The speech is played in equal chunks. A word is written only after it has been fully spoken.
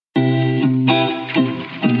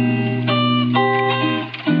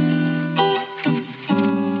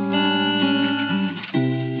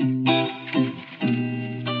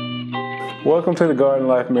Welcome to the Garden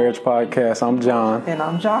Life Marriage Podcast. I'm John. And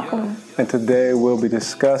I'm Jacqueline. And today we'll be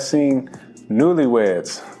discussing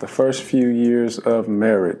newlyweds, the first few years of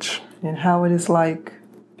marriage. And how it is like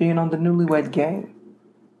being on the newlywed game.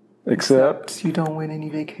 Except you don't win any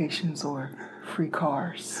vacations or free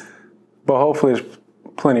cars. But hopefully there's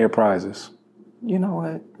plenty of prizes. You know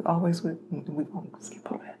what? Always we won't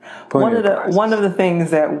skip over that. Prizes. One of the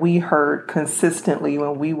things that we heard consistently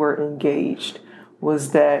when we were engaged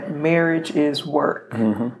was that marriage is work.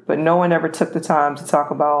 Mm-hmm. But no one ever took the time to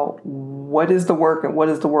talk about what is the work and what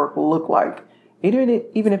does the work look like. Even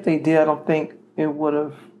if they did, I don't think it would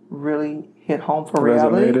have really hit home for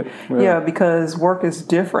reality. Yeah, because work is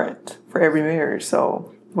different for every marriage.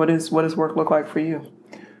 So what does work look like for you?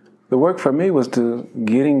 The work for me was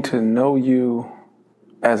getting to know you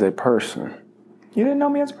as a person. You didn't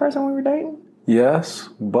know me as a person when we were dating? Yes,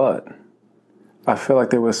 but I feel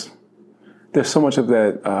like there's so much of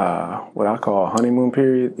that, what I call a honeymoon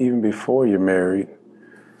period, even before you're married.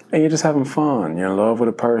 And you're just having fun. You're in love with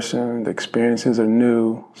a person. The experiences are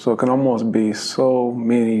new. So it can almost be so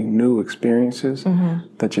many new experiences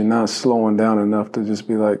that you're not slowing down enough to just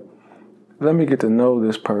be like, let me get to know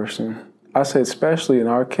this person. I say especially in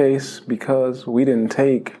our case because it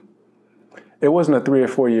wasn't a 3 or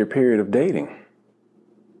 4 year period of dating.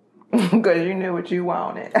 Because you knew what you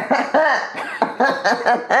wanted.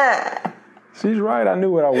 She's right. I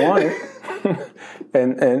knew what I wanted.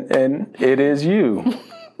 and it is you.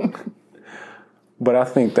 But I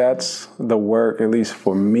think that's the work, at least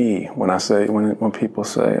for me, when people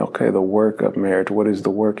say, okay, the work of marriage, what is the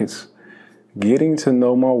work? It's getting to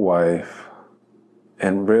know my wife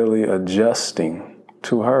and really adjusting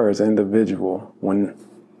to her as an individual when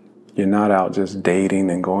you're not out just dating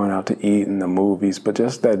and going out to eat in the movies, but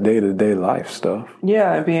just that day-to-day life stuff.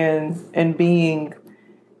 Yeah, and being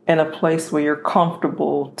in a place where you're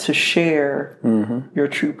comfortable to share your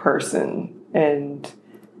true person and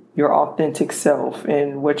your authentic self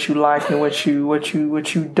and what you like and what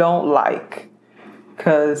you don't like.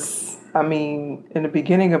 Because I mean, in the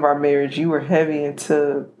beginning of our marriage, you were heavy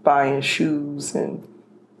into buying shoes and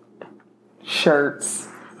shirts,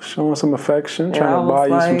 showing some affection, trying to buy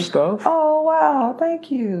you some stuff. Oh wow, thank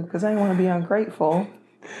you, because I didn't want to be ungrateful.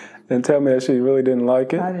 And tell me that she really didn't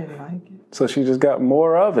like it. I didn't like it. So she just got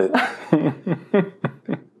more of it.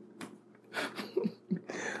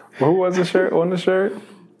 Who was the shirt on the shirt?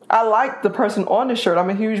 I like the person on the shirt. I'm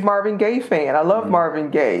a huge Marvin Gaye fan. I love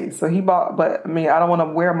Marvin Gaye. So he bought, but I mean, I don't want to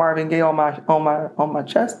wear Marvin Gaye on my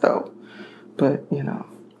chest though. But you know,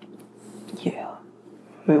 yeah,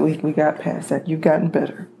 we got past that. You've gotten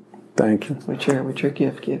better. Thank you. With your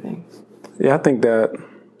gift giving. Yeah, I think that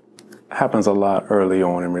happens a lot early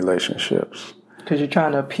on in relationships. Because you're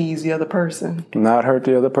trying to appease the other person. Not hurt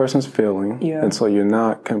the other person's feeling. Yeah. And so you're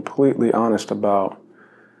not completely honest about,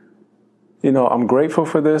 I'm grateful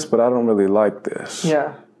for this, but I don't really like this.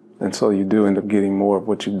 Yeah. And so you do end up getting more of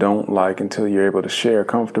what you don't like until you're able to share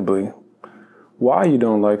comfortably why you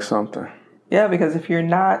don't like something. Yeah, because if you're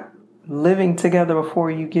not living together before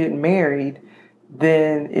you get married,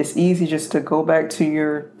 then it's easy just to go back to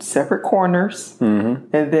your separate corners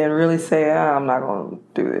and then really say, I'm not going to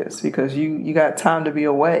do this because you got time to be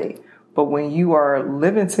away. But when you are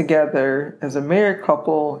living together as a married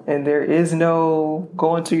couple and there is no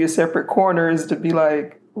going to your separate corners to be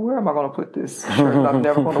like, where am I going to put this shirt that I'm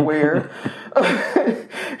never going to wear?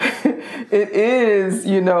 It is,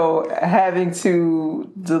 having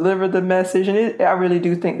to deliver the message. And I really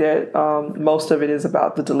do think that most of it is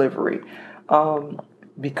about the delivery.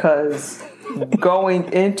 Because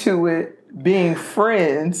going into it, being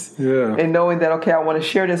friends and knowing that, okay, I want to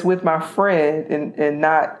share this with my friend and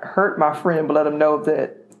not hurt my friend, but let them know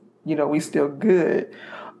that, we still good.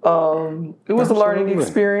 It was a learning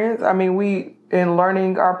experience. I mean, in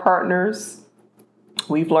learning our partners,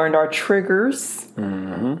 we've learned our triggers.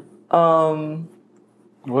 What's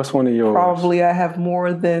one of yours? Probably I have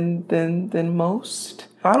more than most.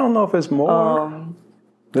 I don't know if it's more.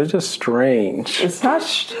 They're just strange. It's not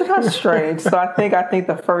strange. So I think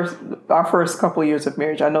our first couple of years of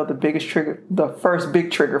marriage, I know the first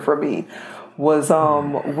big trigger for me was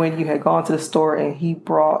when you had gone to the store and he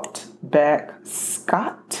brought back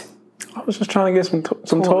Scott. I was just trying to get some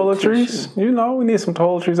toiletries. We need some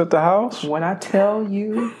toiletries at the house. When I tell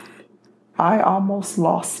you, I almost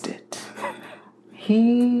lost it.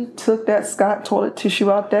 He took that Scott toilet tissue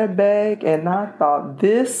out that bag, and I thought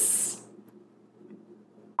this.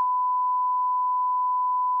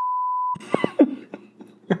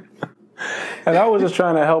 And I was just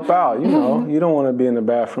trying to help out, You don't want to be in the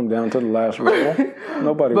bathroom down to the last row.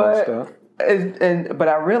 Nobody wants that. But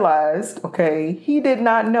I realized, okay, he did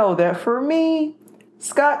not know that for me,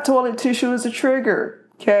 Scott toilet tissue is a trigger.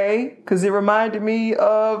 Okay, because it reminded me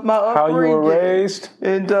of my upbringing. How you were raised.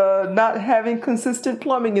 And not having consistent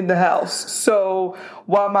plumbing in the house. So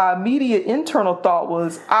while my immediate internal thought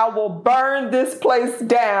was, I will burn this place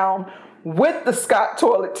down with the Scott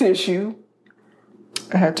toilet tissue,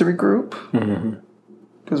 I had to regroup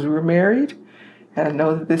because we were married. And I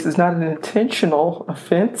know that this is not an intentional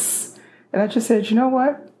offense. And I just said, you know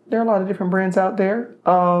what? There are a lot of different brands out there.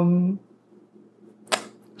 Let's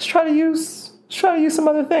try to use some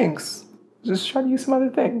other things. Just try to use some other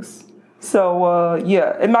things. So,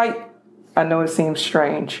 it might, I know it seems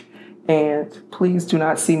strange. And please do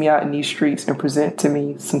not see me out in these streets and present to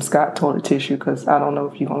me some Scott toilet tissue because I don't know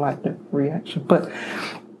if you're going to like the reaction.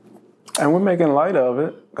 And we're making light of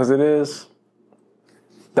it because it is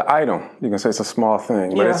the item. You can say it's a small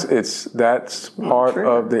thing, but that's part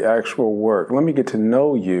of the actual work. Let me get to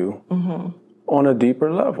know you on a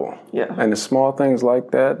deeper level. Yeah. And the small things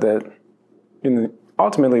like that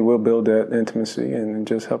ultimately will build that intimacy and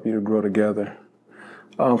just help you to grow together.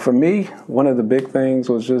 For me, one of the big things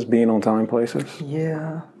was just being on time places.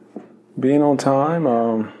 Yeah. Being on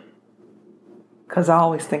time. Because I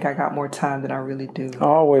always think I got more time than I really do.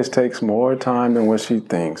 Always takes more time than what she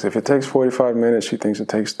thinks. If it takes 45 minutes, she thinks it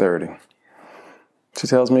takes 30. She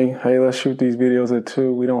tells me, hey, let's shoot these videos at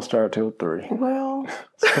 2. We don't start till 3. Well.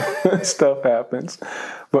 Stuff happens.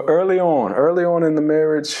 But early on in the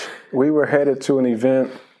marriage, we were headed to an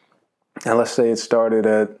event. And let's say it started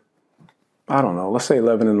at, I don't know, let's say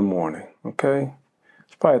 11 in the morning. Okay?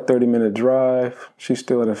 It's probably a 30-minute drive. She's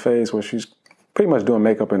still in a phase where she's pretty much doing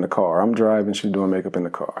makeup in the car. I'm driving, she's doing makeup in the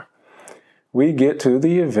car. We get to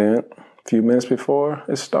the event a few minutes before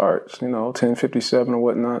it starts, 10:57 or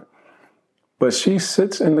whatnot. But she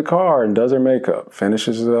sits in the car and does her makeup,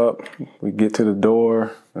 finishes it up. We get to the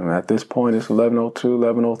door, and at this point it's 11:02,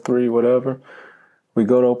 11:03, whatever. We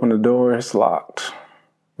go to open the door, it's locked.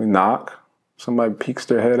 We knock, somebody peeks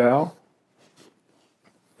their head out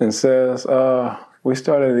and says, we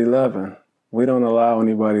start at 11. We don't allow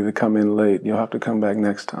anybody to come in late. You'll have to come back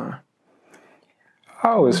next time.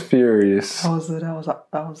 I was furious. That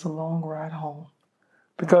was a long ride home.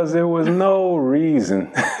 Because there was no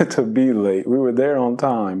reason to be late. We were there on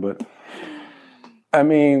time, but I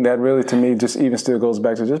mean, that really to me just even still goes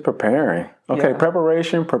back to just preparing. Okay,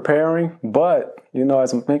 preparation, preparing, but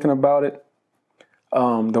as I'm thinking about it,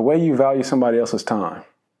 the way you value somebody else's time,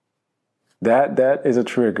 that is a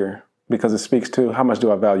trigger because it speaks to how much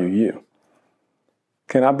do I value you.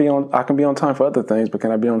 I can be on time for other things, but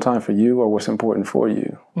can I be on time for you or what's important for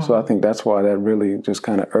you? Mm-hmm. So I think that's why that really just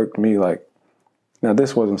kind of irked me. Like, now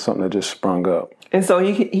this wasn't something that just sprung up. And so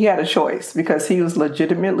he had a choice because he was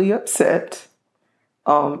legitimately upset.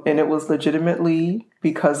 And it was legitimately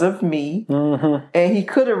because of me. Mm-hmm. And he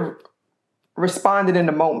could have responded in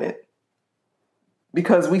the moment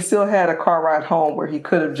because we still had a car ride home where he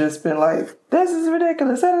could have just been like, this is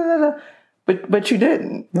ridiculous. But you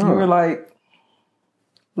didn't. No. You were like,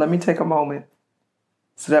 let me take a moment.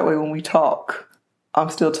 So that way when we talk, I'm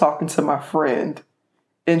still talking to my friend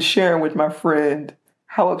and sharing with my friend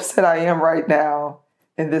how upset I am right now.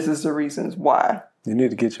 And this is the reasons why. You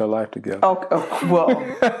need to get your life together. Well,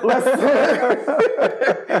 let's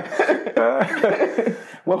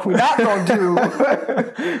what we're not going to do.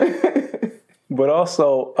 But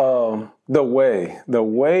also the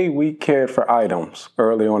way we cared for items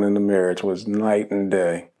early on in the marriage was night and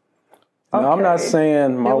day. Now, okay. I'm not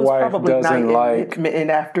saying my wife doesn't like... in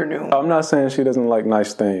afternoon. I'm not saying she doesn't like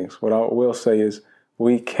nice things. What I will say is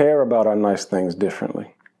we care about our nice things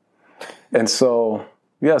differently. And so,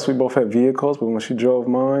 yes, we both had vehicles, but when she drove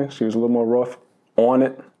mine, she was a little more rough on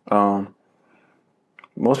it.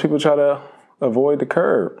 Most people try to avoid the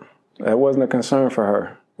curb. That wasn't a concern for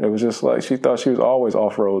her. It was just like she thought she was always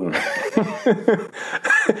off-roading.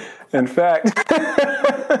 In fact,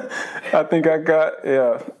 I think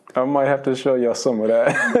I might have to show y'all some of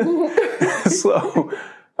that. So,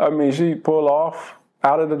 I mean, she pulled off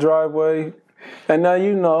out of the driveway. And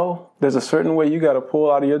now there's a certain way you got to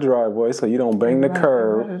pull out of your driveway so you don't bang the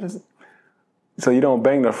curb. So you don't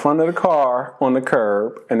bang the front of the car on the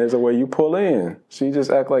curb. And there's a way you pull in. She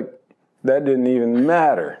just act like that didn't even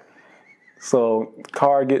matter. So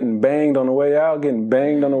car getting banged on the way out, getting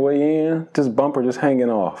banged on the way in, just bumper just hanging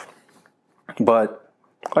off. But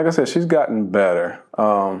like I said, she's gotten better.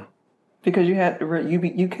 Because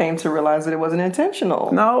you came to realize that it wasn't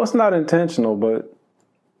intentional. No, it's not intentional, but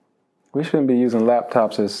we shouldn't be using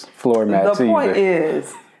laptops as floor mats either. The point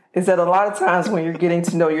is that a lot of times when you're getting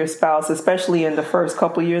to know your spouse, especially in the first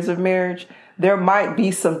couple years of marriage, there might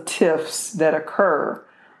be some tiffs that occur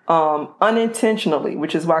unintentionally,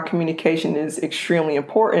 which is why communication is extremely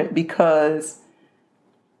important, because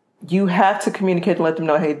you have to communicate and let them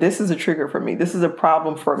know, hey, this is a trigger for me. This is a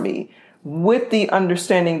problem for me, with the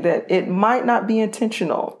understanding that it might not be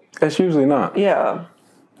intentional. It's usually not. Yeah.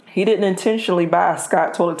 He didn't intentionally buy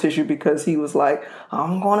Scott toilet tissue because he was like,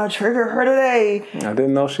 I'm going to trigger her today. I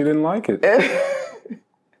didn't know she didn't like it.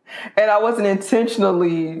 And I wasn't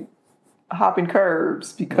intentionally hopping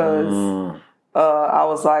curbs because I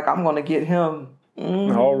was like, I'm going to get him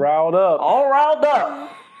all riled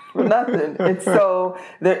up for nothing. And so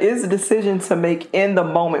there is a decision to make in the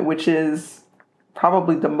moment, which is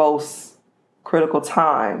probably the most critical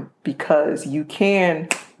time, because you can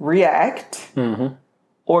react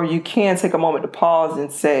or you can take a moment to pause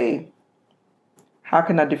and say, how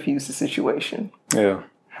can I diffuse the situation? Yeah.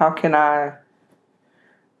 How can I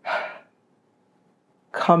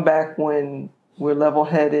come back when we're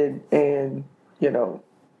level-headed and,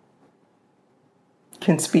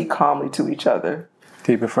 can speak calmly to each other?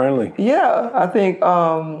 Keep it friendly. Yeah. I think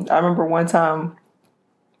I remember one time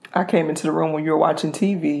I came into the room when you were watching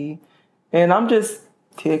TV, and I'm just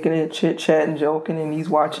kicking it, chit-chatting, joking, and he's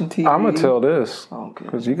watching TV. I'm going to tell this,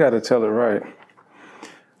 because you got to tell it right.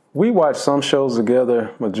 We watch some shows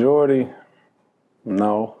together. Majority,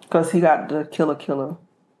 no. Because he got the killer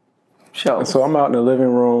show. And so I'm out in the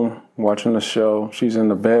living room watching the show. She's in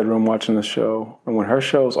the bedroom watching the show. And when her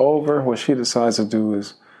show's over, what she decides to do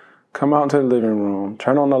is come out into the living room,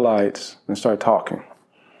 turn on the lights, and start talking.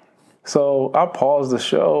 So I paused the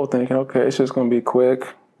show thinking, okay, it's just going to be quick.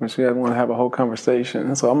 And she didn't want to have a whole conversation.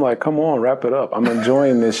 And so I'm like, come on, wrap it up. I'm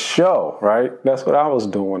enjoying this show, right? That's what I was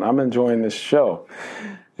doing. I'm enjoying this show.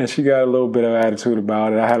 And she got a little bit of attitude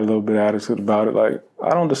about it. I had a little bit of attitude about it. Like, I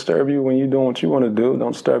don't disturb you when you're doing what you want to do.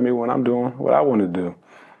 Don't disturb me when I'm doing what I want to do.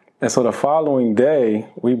 And so the following day,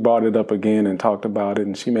 we brought it up again and talked about it.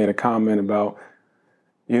 And she made a comment about,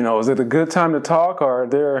 is it a good time to talk, or are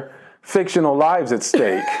there fictional lives at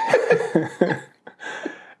stake?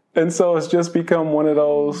 And so it's just become one of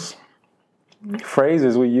those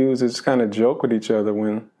phrases we use to just kind of joke with each other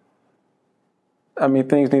when,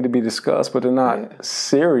 things need to be discussed, but they're not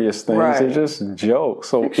serious things. Right. They're just jokes.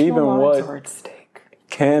 So fictional even what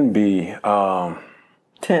can be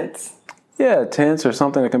tense. Yeah, tense or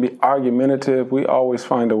something that can be argumentative, we always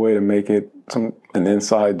find a way to make it an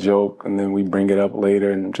inside joke, and then we bring it up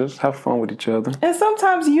later and just have fun with each other. And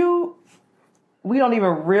sometimes we don't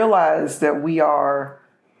even realize that we are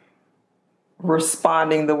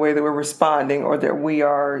responding the way that we're responding, or that we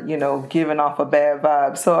are, giving off a bad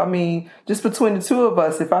vibe. So, just between the two of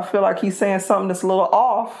us, if I feel like he's saying something that's a little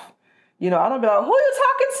off, I don't be like, who are you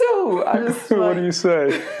talking to? I just what do you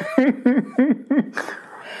say?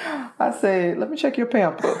 I say, let me check your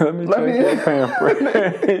pamper. Let me check your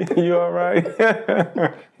pamper. You all right?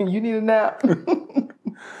 You need a nap?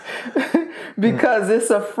 Because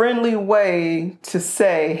it's a friendly way to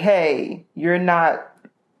say, hey, you're not.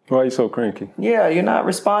 Why are you so cranky? Yeah, you're not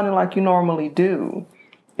responding like you normally do.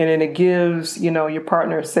 And then it gives, your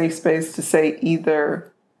partner a safe space to say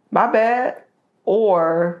either, my bad,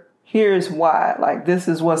 or here's why. Like, this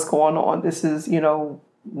is what's going on. This is,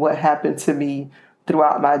 what happened to me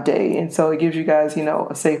throughout my day. And so it gives you guys,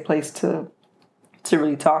 a safe place to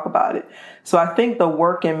really talk about it. So I think the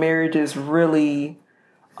work in marriage is really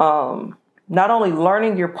not only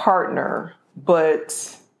learning your partner,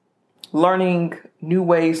 but learning new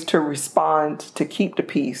ways to respond to keep the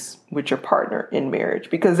peace with your partner in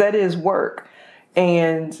marriage, because that is work.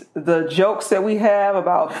 And the jokes that we have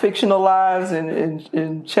about fictional lives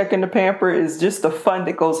and checking the pamper is just the fun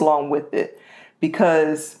that goes along with it,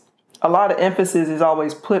 because a lot of emphasis is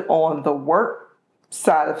always put on the work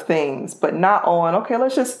side of things, but not on, okay,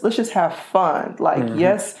 let's just have fun. Like,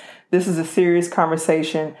 yes, this is a serious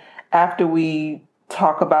conversation. After we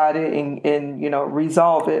talk about it and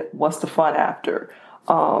resolve it, what's the fun after?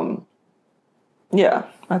 I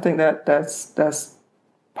think that's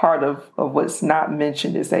part of what's not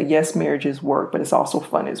mentioned, is that yes, marriage is work, but it's also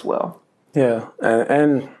fun as well. Yeah,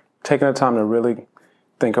 and taking the time to really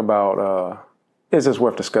think about, is this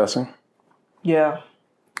worth discussing? Yeah.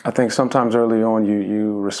 I think sometimes early on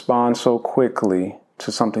you respond so quickly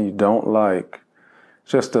to something you don't like,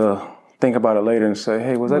 just to think about it later and say,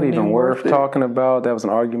 hey, was that even worth talking about? That was an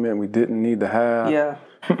argument we didn't need to have. Yeah.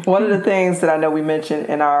 One of the things that I know we mentioned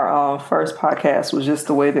in our first podcast was just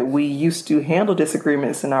the way that we used to handle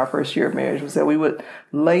disagreements in our first year of marriage, was that we would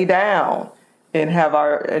lay down and have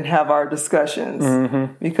our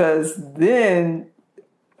discussions. Because then,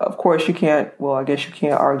 of course, you can't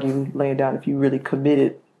argue laying down if you really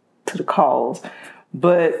committed to the cause.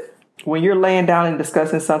 But when you're laying down and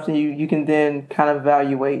discussing something, you can then kind of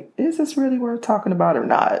evaluate, is this really worth talking about or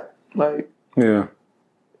not? Like, yeah.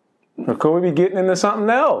 Or could we be getting into something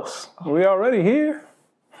else? We already here.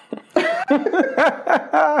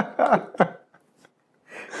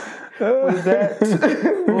 With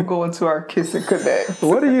that, we'll go into our Kiss and Connect.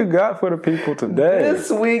 What do you got for the people today? This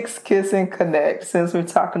week's Kiss and Connect, since we're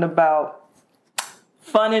talking about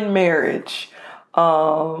fun in marriage,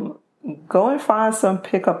 go and find some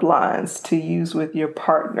pickup lines to use with your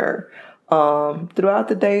partner throughout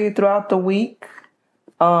the day, throughout the week.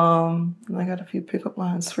 I got a few pickup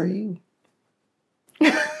lines for you.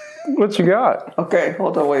 What you got? Okay,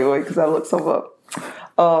 hold on, wait, because I looked some up.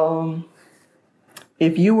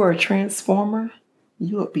 If you were a transformer,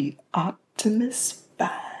 you would be Optimus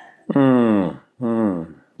Prime.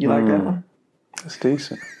 You like that one? That's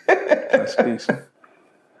decent. That's decent.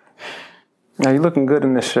 Now, you're looking good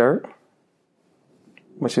in this shirt.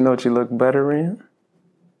 But you know what you look better in?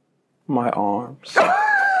 My arms.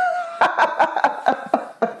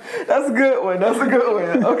 That's a good one. That's a good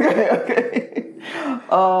one. Okay.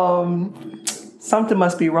 Something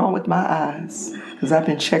must be wrong with my eyes because I've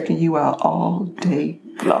been checking you out all day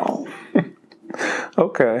long.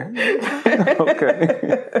 Okay.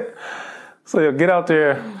 So you get out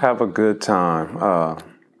there, have a good time.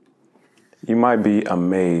 You might be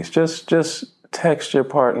amazed. Just text your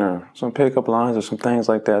partner some pickup lines or some things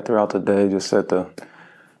like that throughout the day. Just set the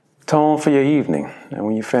tone for your evening. And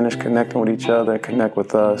when you finish connecting with each other, connect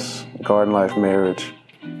with us, Garden Life Marriage,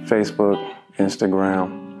 Facebook,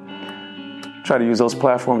 Instagram. Try to use those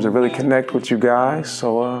platforms to really connect with you guys.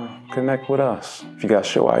 So connect with us. If you got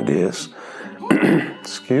show ideas,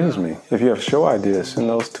 excuse me. If you have show ideas, send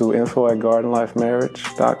those to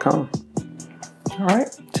info@gardenlifemarriage.com. All right.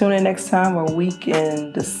 Tune in next time where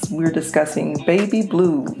we're discussing baby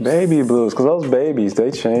blues. Baby blues, because those babies,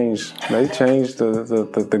 they changed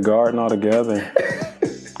the garden altogether.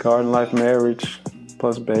 Garden Life Marriage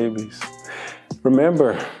plus babies.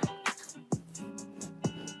 Remember,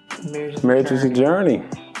 marriage is a journey.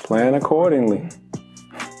 Plan accordingly.